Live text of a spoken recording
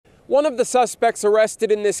One of the suspects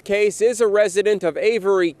arrested in this case is a resident of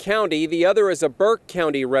Avery County. The other is a Burke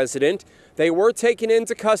County resident. They were taken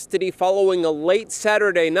into custody following a late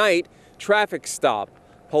Saturday night traffic stop.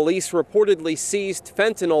 Police reportedly seized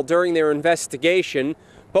fentanyl during their investigation.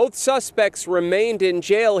 Both suspects remained in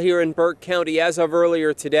jail here in Burke County as of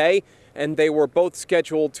earlier today, and they were both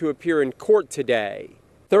scheduled to appear in court today.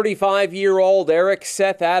 35-year-old Eric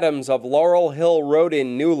Seth Adams of Laurel Hill Road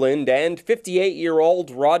in Newland and 58-year-old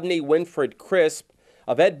Rodney Winfred Crisp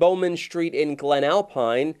of Ed Bowman Street in Glen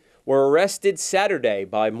Alpine were arrested Saturday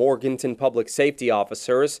by Morganton public safety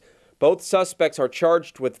officers. Both suspects are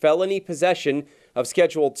charged with felony possession of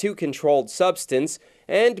Schedule II controlled substance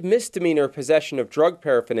and misdemeanor possession of drug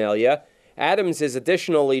paraphernalia. Adams is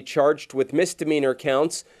additionally charged with misdemeanor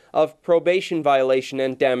counts of probation violation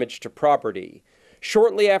and damage to property.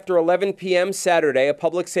 Shortly after 11 p.m. Saturday, a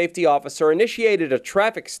public safety officer initiated a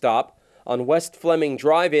traffic stop on West Fleming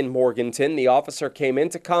Drive in Morganton. The officer came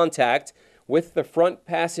into contact with the front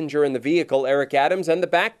passenger in the vehicle, Eric Adams, and the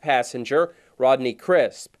back passenger, Rodney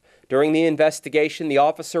Crisp. During the investigation, the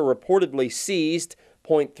officer reportedly seized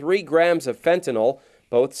 0.3 grams of fentanyl.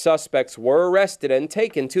 Both suspects were arrested and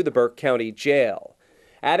taken to the Burke County Jail.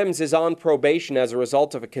 Adams is on probation as a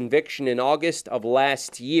result of a conviction in August of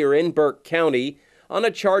last year in Burke County on a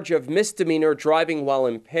charge of misdemeanor driving while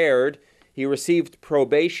impaired. He received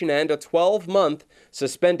probation and a 12-month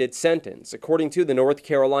suspended sentence. According to the North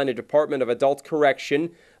Carolina Department of Adult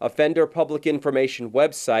Correction Offender Public Information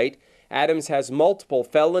website, Adams has multiple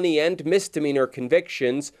felony and misdemeanor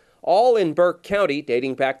convictions, all in Burke County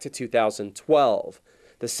dating back to 2012.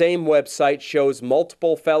 The same website shows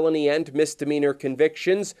multiple felony and misdemeanor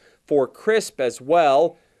convictions for Crisp as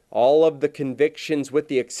well. All of the convictions, with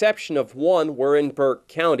the exception of one, were in Burke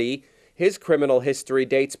County. His criminal history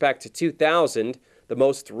dates back to 2000. The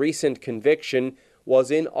most recent conviction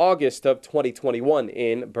was in August of 2021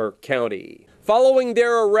 in Burke County. Following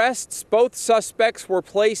their arrests, both suspects were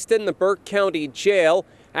placed in the Burke County Jail.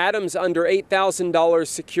 Adams under $8,000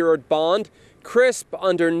 secured bond. Crisp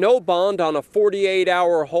under no bond on a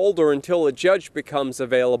 48-hour hold or until a judge becomes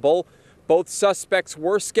available. Both suspects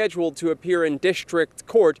were scheduled to appear in district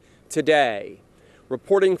court today.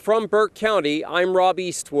 Reporting from Burke County, I'm Rob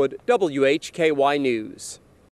Eastwood, WHKY News.